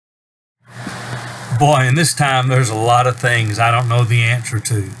Boy, in this time, there's a lot of things I don't know the answer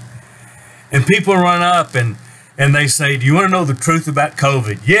to. And people run up and they say, do you want to know the truth about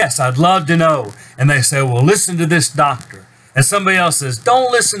COVID? Yes, I'd love to know. And they say, well, listen to this doctor. And somebody else says,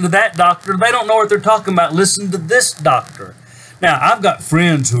 don't listen to that doctor. They don't know what they're talking about. Listen to this doctor. Now, I've got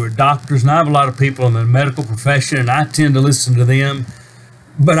friends who are doctors, and I have a lot of people in the medical profession, and I tend to listen to them.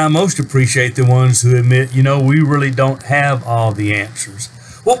 But I most appreciate the ones who admit, you know, we really don't have all the answers.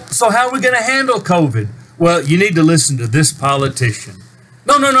 Well, so how are we going to handle COVID? Well, you need to listen to this politician.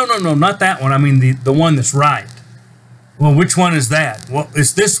 No, not that one. I mean the one that's right. Well, which one is that? Well,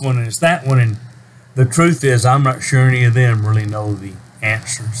 it's this one and it's that one. And the truth is, I'm not sure any of them really know the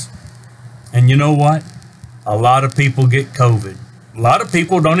answers. And you know what? A lot of people get COVID. A lot of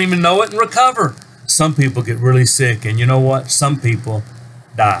people don't even know it and recover. Some people get really sick. And you know what? Some people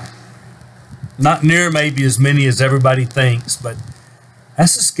die. Not near maybe as many as everybody thinks, but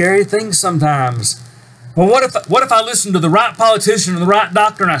that's a scary thing sometimes. Well, what if I listen to the right politician and the right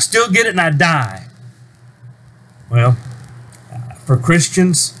doctor and I still get it and I die? Well, for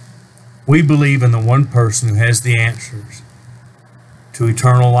Christians, we believe in the one person who has the answers to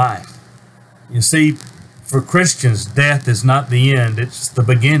eternal life. You see, for Christians, death is not the end, it's the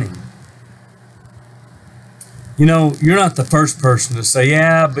beginning. You know, you're not the first person to say,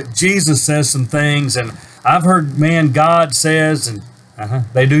 yeah, but Jesus says some things, and I've heard, man, God says, and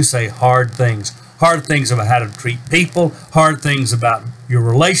they do say hard things. Hard things about how to treat people, hard things about your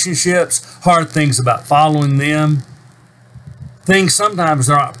relationships, hard things about following them. Things sometimes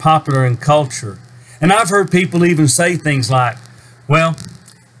are not popular in culture. And I've heard people even say things like, well,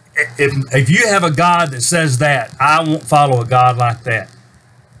 if you have a God that says that, I won't follow a God like that.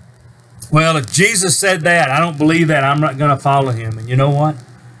 Well, if Jesus said that, I don't believe that, I'm not going to follow him. And you know what?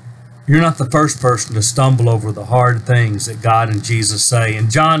 You're not the first person to stumble over the hard things that God and Jesus say.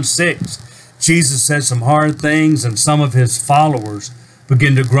 In John 6, Jesus said some hard things, and some of his followers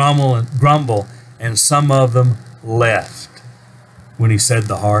began to grumble, and some of them left when he said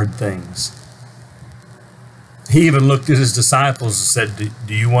the hard things. He even looked at his disciples and said,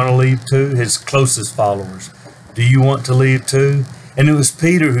 do you want to leave too? His closest followers. Do you want to leave too? And it was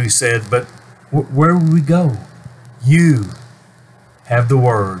Peter who said, but where will we go? You have the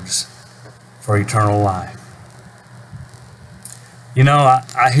words for eternal life. You know,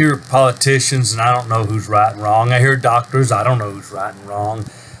 I hear politicians, and I don't know who's right and wrong. I hear doctors, I don't know who's right and wrong.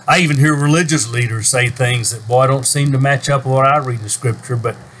 I even hear religious leaders say things that, boy, don't seem to match up with what I read in the Scripture.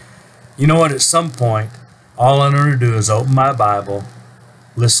 But you know what? At some point, all I'm going to do is open my Bible,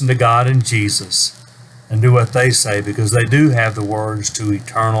 listen to God and Jesus, and do what they say, because they do have the words to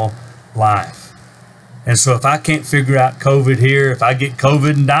eternal life. And so if I can't figure out COVID here, if I get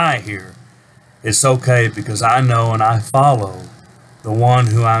COVID and die here, it's okay, because I know and I follow the one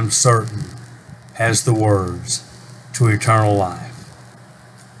who I'm certain has the words to eternal life.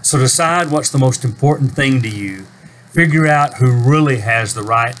 So decide what's the most important thing to you. Figure out who really has the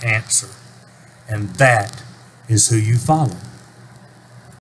right answer. And that is who you follow.